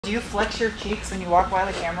Do you flex your cheeks when you walk by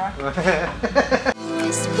the camera?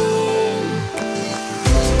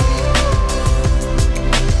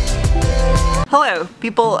 Hello,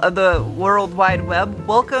 people of the World Wide Web.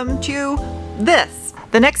 Welcome to this.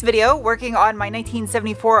 The next video, working on my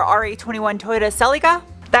 1974 RA21 Toyota Celica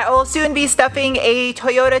that will soon be stuffing a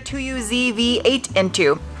Toyota 2UZ V8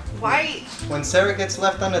 into. Why? When Sarah gets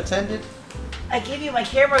left unattended? I gave you my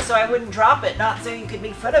camera so I wouldn't drop it, not so you could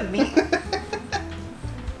make fun of me.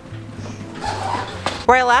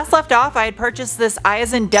 Where I last left off, I had purchased this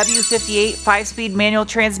Aisin W58 5-speed manual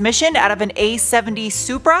transmission out of an A70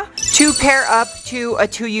 Supra to pair up to a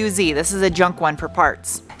 2UZ. This is a junk one for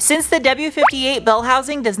parts. Since the W58 bell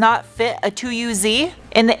housing does not fit a 2UZ,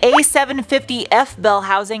 and the A750F bell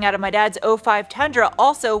housing out of my dad's 05 Tundra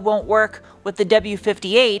also won't work with the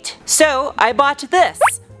W58, so I bought this.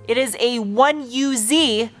 It is a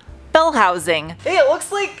 1UZ bell housing. Hey, it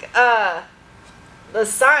looks like the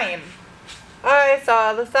sign. I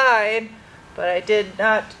saw the sign, but I did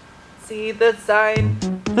not see the sign.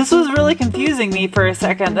 This was really confusing me for a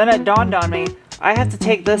second, then it dawned on me. I have to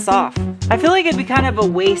take this off. I feel like it'd be kind of a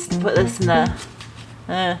waste to put this in the...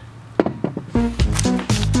 I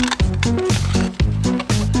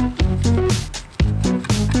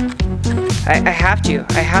have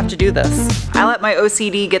to do this. I let my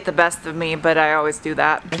OCD get the best of me, but I always do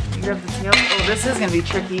that. You grab the tail. Oh, this is gonna be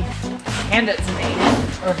tricky. Hand it to me.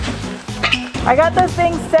 I got this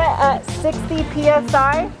thing set at 60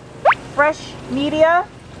 PSI, fresh media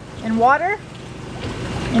and water,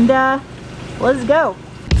 and let's go.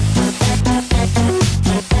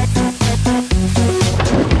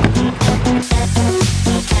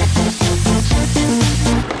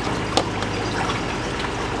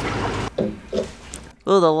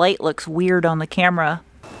 Oh, the light looks weird on the camera.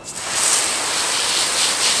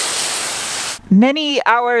 Many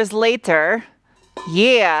hours later,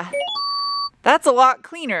 yeah. That's a lot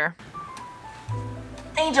cleaner.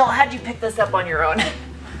 Angel, how'd you pick this up on your own?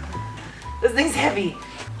 This thing's heavy.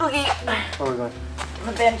 Okay. Where are we going? On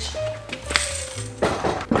the bench.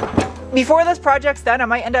 Before this project's done, I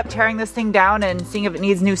might end up tearing this thing down and seeing if it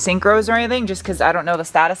needs new synchros or anything, just because I don't know the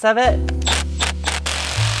status of it.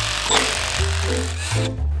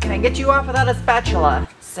 Can I get you off without a spatula?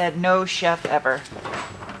 Said no chef ever.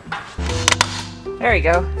 There you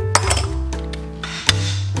go.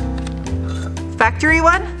 Factory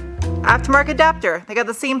one, aftermarket adapter. They got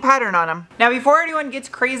the same pattern on them. Now before anyone gets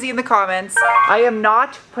crazy in the comments, I am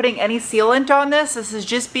not putting any sealant on this. This is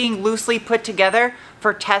just being loosely put together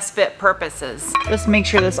for test fit purposes. Just make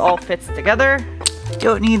sure this all fits together.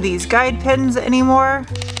 Don't need these guide pins anymore.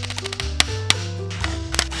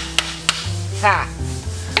 Ha!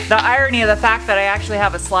 The irony of the fact that I actually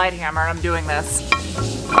have a slide hammer and I'm doing this.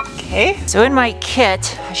 Okay, so in my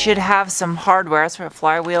kit, I should have some hardware. That's for a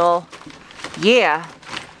flywheel. Yeah,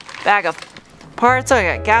 bag of parts.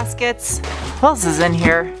 I got gaskets. What else is in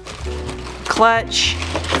here? Clutch,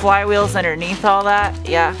 flywheels underneath all that.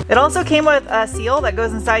 Yeah. It also came with a seal that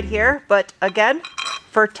goes inside here, but again,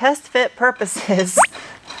 for test fit purposes,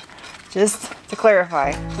 just to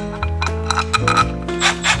clarify.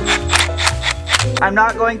 I'm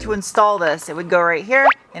not going to install this. It would go right here,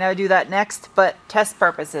 and I would do that next, but test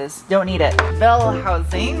purposes, don't need it. Bell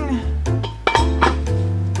housing.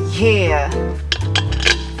 Yeah.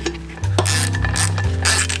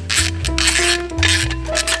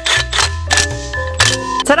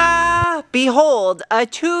 Ta-da! Behold, a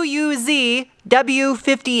 2UZ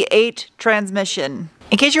W58 transmission.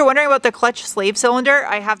 In case you're wondering about the clutch slave cylinder,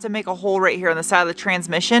 I have to make a hole right here on the side of the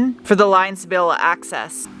transmission for the lines to be able to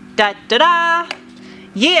access. Da-da-da!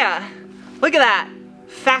 Yeah! Look at that!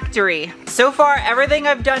 Factory. So far, everything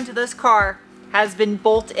I've done to this car has been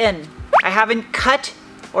bolt in. I haven't cut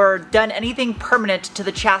or done anything permanent to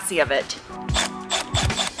the chassis of it.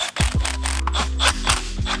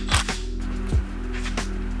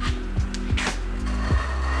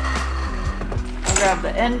 I'll grab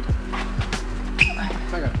the end.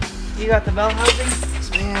 You got the bell housing?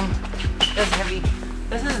 Yes, ma'am. That's heavy.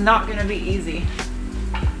 This is not gonna be easy.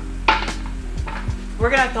 We're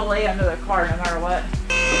gonna have to lay under the car no matter what.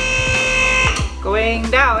 Going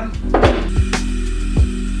down.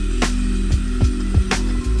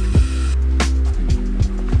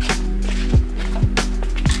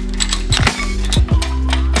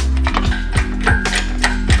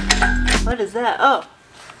 What is that? Oh,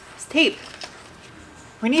 it's tape.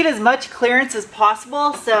 We need as much clearance as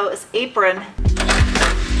possible, so it's apron.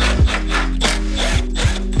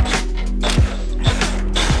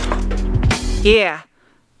 Yeah,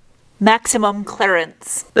 maximum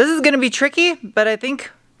clearance. This is gonna be tricky, but I think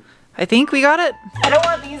we got it. I don't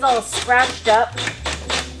want these all scratched up.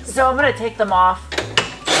 So I'm gonna take them off.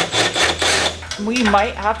 We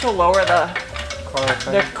might have to lower the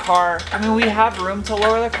car. I mean, we have room to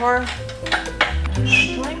lower the car.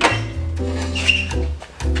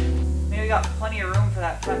 Maybe we got plenty of room for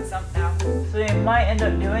that front sump now. So what we might end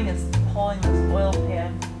up doing is pulling this oil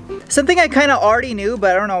pan. Something I kind of already knew,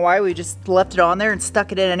 but I don't know why we just left it on there and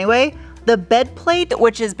stuck it in anyway. The bed plate,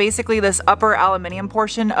 which is basically this upper aluminum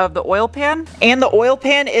portion of the oil pan, and the oil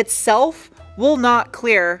pan itself will not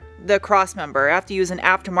clear the cross member. I have to use an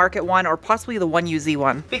aftermarket one or possibly the 1UZ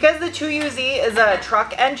one. Because the 2UZ is a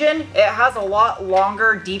truck engine, it has a lot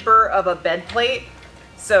longer, deeper of a bed plate.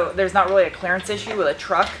 So there's not really a clearance issue with a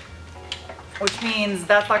truck, which means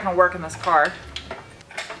that's not gonna work in this car.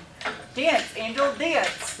 Dance, Angel,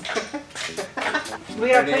 dance. We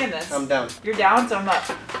gotta play this. I'm down. You're down, so I'm up.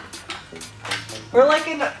 We're like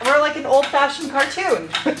an old-fashioned cartoon.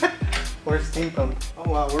 We're steampunk. Oh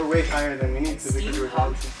wow, we're way higher than we need to because we're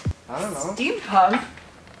dancing. I don't know. Steampunk?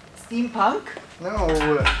 Steampunk? No.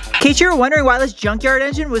 In case you were wondering why this junkyard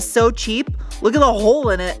engine was so cheap, look at the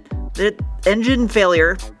hole in it. The engine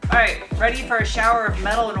failure. All right, ready for a shower of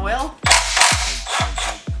metal and oil?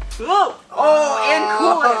 Whoa! Oh, and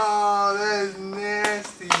coolant. Oh, that is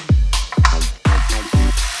nasty.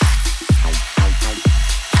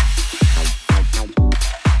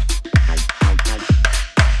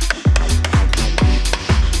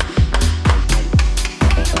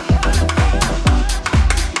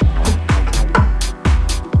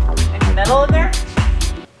 Any metal in there?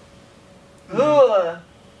 Ugh.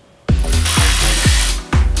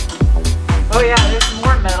 Oh yeah, there's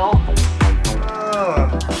more metal.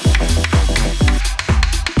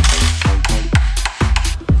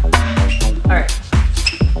 Alright.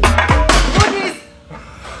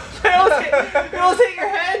 It'll hit your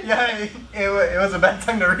head? Yeah, it was a bad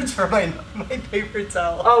time to reach for my paper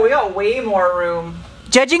towel. Oh, we got way more room.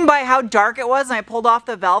 Judging by how dark it was and I pulled off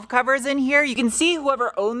the valve covers in here, you can see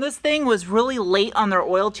whoever owned this thing was really late on their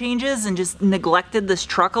oil changes and just neglected this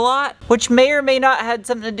truck a lot, which may or may not have had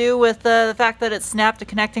something to do with the fact that it snapped a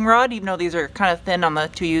connecting rod, even though these are kind of thin on the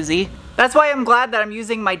 2UZ. That's why I'm glad that I'm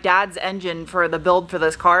using my dad's engine for the build for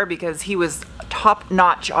this car, because he was top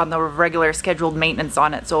notch on the regular scheduled maintenance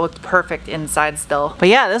on it, so it looked perfect inside still. But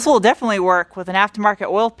yeah, this will definitely work with an aftermarket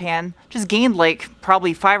oil pan. Just gained like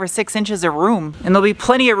probably 5 or 6 inches of room, and there'll be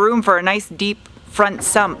plenty of room for a nice deep front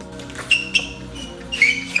sump. It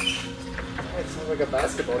sounds like a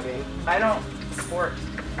basketball game. I don't sport.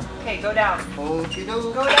 Okay, go down. Okie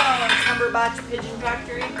doke. Go down, Cumberbatch Pigeon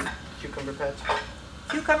Factory. Cucumber patch.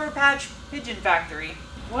 Cucumber Patch Pigeon Factory.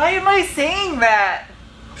 Why am I saying that?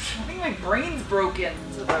 I think my brain's broken.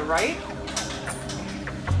 To the right.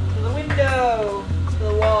 To the window. To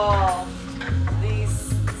the wall.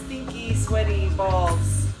 These stinky, sweaty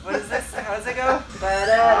balls. What is this? How does it go?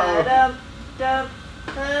 Ba-da-da-dum, dum,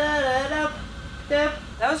 ba-da-da-dum, dum.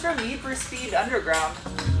 That was from Need for Speed Underground.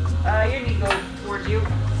 Your knee go towards you.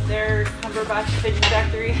 There, Cumberbatch Pigeon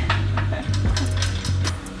Factory.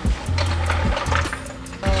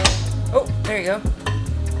 Oh, there you go.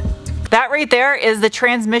 That right there is the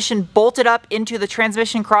transmission bolted up into the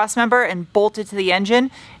transmission crossmember and bolted to the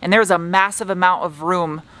engine, and there's a massive amount of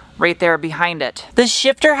room right there behind it. The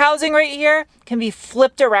shifter housing right here can be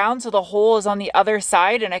flipped around so the hole is on the other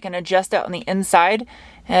side and I can adjust it on the inside.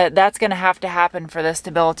 That's gonna have to happen for this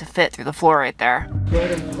to be able to fit through the floor right there. Go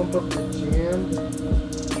ahead and pump up the jam.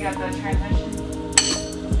 You got the transmission?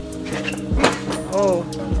 Oh.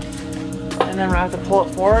 And then we're gonna have to pull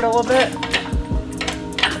it forward a little bit.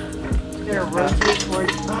 Gonna rotate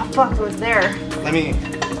towards. Oh fuck, it was there. Let me.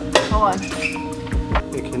 Hold on.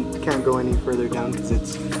 It can't go any further down because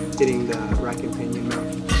it's hitting the rack and pinion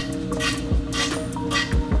mount.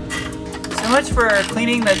 So much for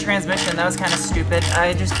cleaning the transmission. That was kind of stupid.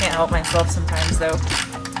 I just can't help myself sometimes though.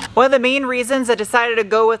 One of the main reasons I decided to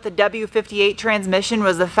go with the W58 transmission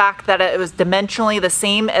was the fact that it was dimensionally the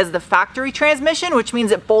same as the factory transmission, which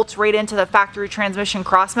means it bolts right into the factory transmission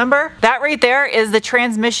crossmember. That right there is the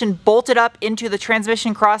transmission bolted up into the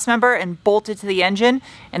transmission crossmember and bolted to the engine,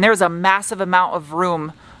 and there's a massive amount of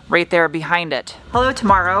room right there behind it. Hello,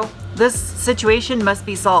 tomorrow. This situation must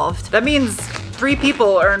be solved. That means 3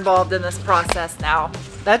 people are involved in this process now.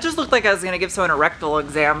 That just looked like I was gonna give someone a rectal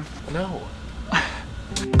exam. No.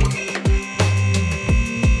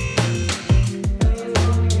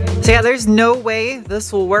 So yeah, there's no way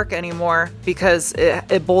this will work anymore because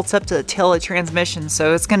it bolts up to the tail of the transmission,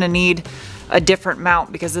 so it's gonna need a different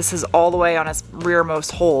mount because this is all the way on its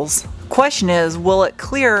rearmost holes. Question is, will it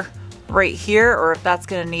clear right here or if that's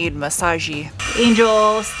gonna need massagey?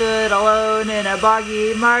 Angel stood alone in a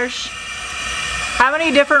boggy marsh. How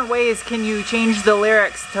many different ways can you change the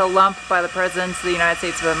lyrics to Lump by the Presidents of the United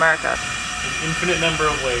States of America? An infinite number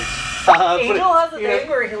of ways. Angel has a thing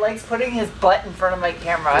where he likes putting his butt in front of my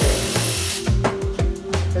camera.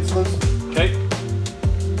 It's loose. Okay.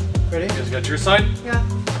 Ready? You guys got your side? Yeah.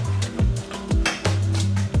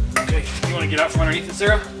 Okay. You want to get out from underneath it,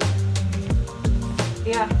 Sarah?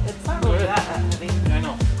 Yeah, it's not really that heavy. Yeah, I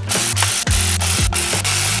know.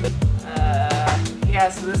 Yeah,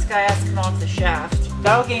 so this guy has to come off the shaft.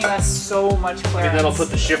 That'll gain us so much clearance. And that'll put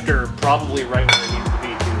the shifter probably right where it needs to be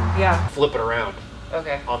to Yeah. flip it around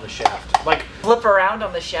Okay. on the shaft. Like Flip around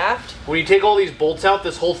on the shaft? when you take all these bolts out,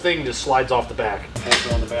 this whole thing just slides off the back. Bolts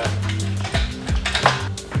are on the back.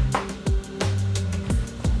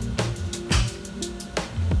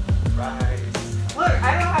 Nice. Look,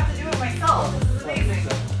 I don't have to do it myself. This is amazing.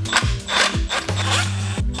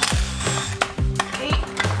 Okay.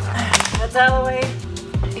 That's out of the way.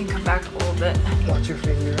 And come back a little bit. Watch your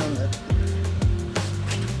finger on that.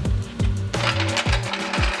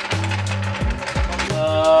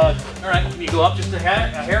 All right. Can you go up just a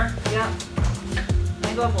hair? Yeah.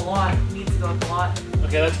 I go up a lot. It needs to go up a lot.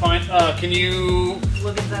 Okay, that's fine. Can you?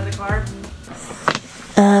 Look inside the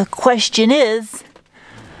car. Question is,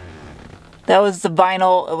 that was the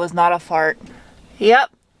vinyl. It was not a fart.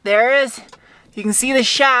 Yep, there it is. You can see the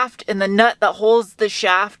shaft and the nut that holds the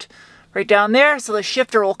shaft right down there. So the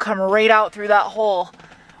shifter will come right out through that hole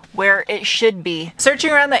where it should be.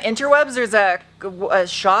 Searching around the interwebs, there's a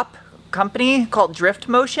shop company called Drift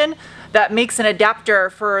Motion that makes an adapter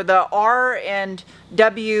for the R and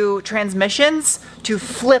W transmissions to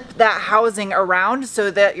flip that housing around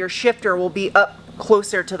so that your shifter will be up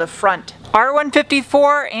closer to the front.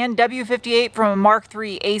 R154 and W58 from a Mark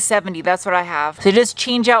III A70, that's what I have. So just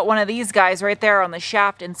change out one of these guys right there on the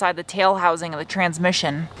shaft inside the tail housing of the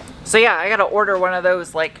transmission. So yeah, I gotta order one of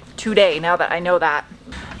those like today now that I know that.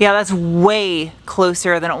 Yeah, that's way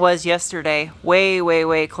closer than it was yesterday. Way, way,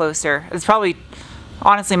 way closer. It's probably,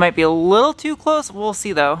 honestly, might be a little too close. We'll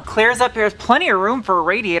see though. Clears up here. There's plenty of room for a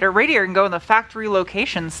radiator. Radiator can go in the factory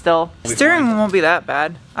location still. Steering won't be that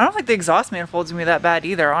bad. I don't think the exhaust manifold's gonna be that bad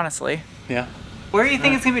either, honestly. Yeah. Where do you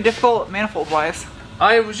think it's gonna be difficult manifold-wise?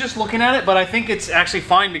 I was just looking at it, but I think it's actually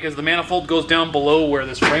fine because the manifold goes down below where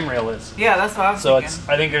this frame rail is. Yeah, that's what I was So thinking.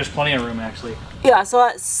 I think there's plenty of room actually. Yeah, so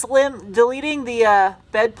deleting the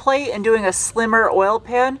bed plate and doing a slimmer oil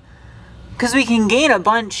pan, because we can gain a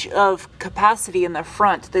bunch of capacity in the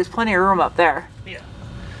front. There's plenty of room up there. Yeah.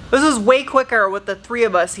 This is way quicker with the three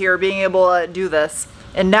of us here being able to do this.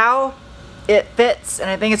 And now it fits, and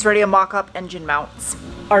I think it's ready to mock up engine mounts.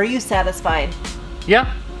 Are you satisfied?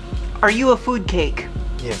 Yeah. Are you a food cake?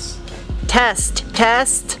 Yes. Test,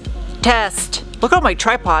 test, test. Look at all my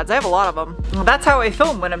tripods, I have a lot of them. That's how I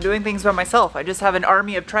film when I'm doing things by myself. I just have an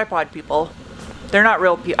army of tripod people. They're not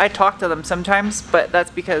real people. I talk to them sometimes, but that's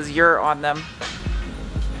because you're on them.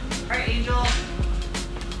 All right, Angel.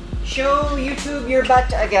 Show YouTube your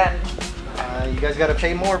butt again. You guys gotta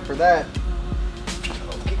pay more for that.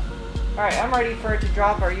 Okay. All right, I'm ready for it to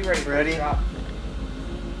drop. Are you ready for it to drop?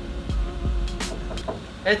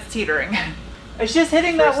 It's teetering. It's just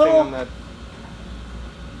hitting that little...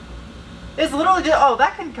 It's literally just... Oh,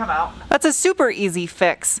 that can come out. That's a super easy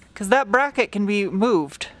fix, because that bracket can be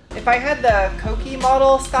moved. If I had the Koki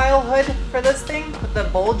model style hood for this thing, with the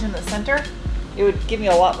bulge in the center, it would give me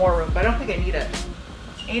a lot more room, but I don't think I need it.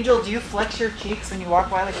 Angel, do you flex your cheeks when you walk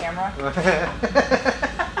by the camera?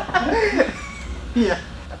 Yeah.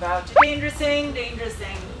 About to dangerousing,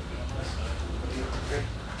 dangerousing.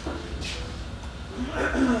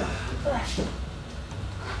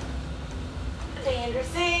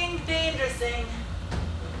 Dangerousing, dangerousing.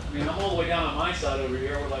 I mean, I'm all the way down on my side over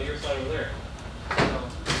here. What about your side over there? No.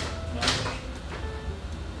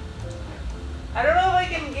 I don't know if I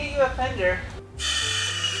can get you a fender.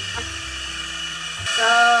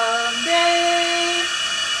 Someday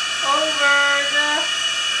over the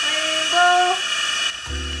rainbow,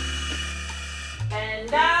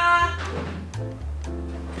 and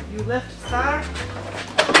you lift star.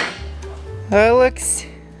 That looks.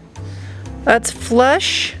 That's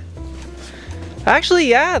flush. Actually,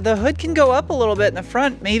 yeah, the hood can go up a little bit in the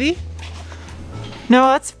front, maybe. No,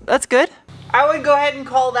 that's good. I would go ahead and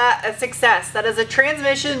call that a success. That is a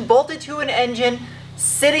transmission bolted to an engine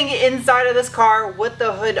sitting inside of this car with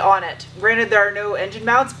the hood on it. Granted, there are no engine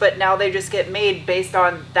mounts, but now they just get made based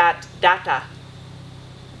on that data.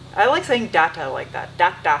 I like saying data like that,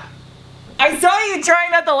 data. I saw you trying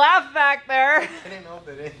not to laugh back there. I didn't know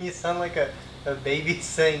that. You sound like a baby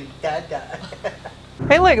saying dada.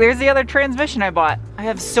 Hey look, there's the other transmission I bought. I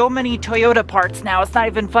have so many Toyota parts now, it's not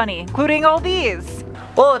even funny, including all these.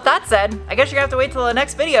 Well, with that said, I guess you're gonna have to wait till the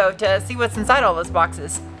next video to see what's inside all those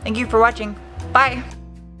boxes. Thank you for watching. Bye.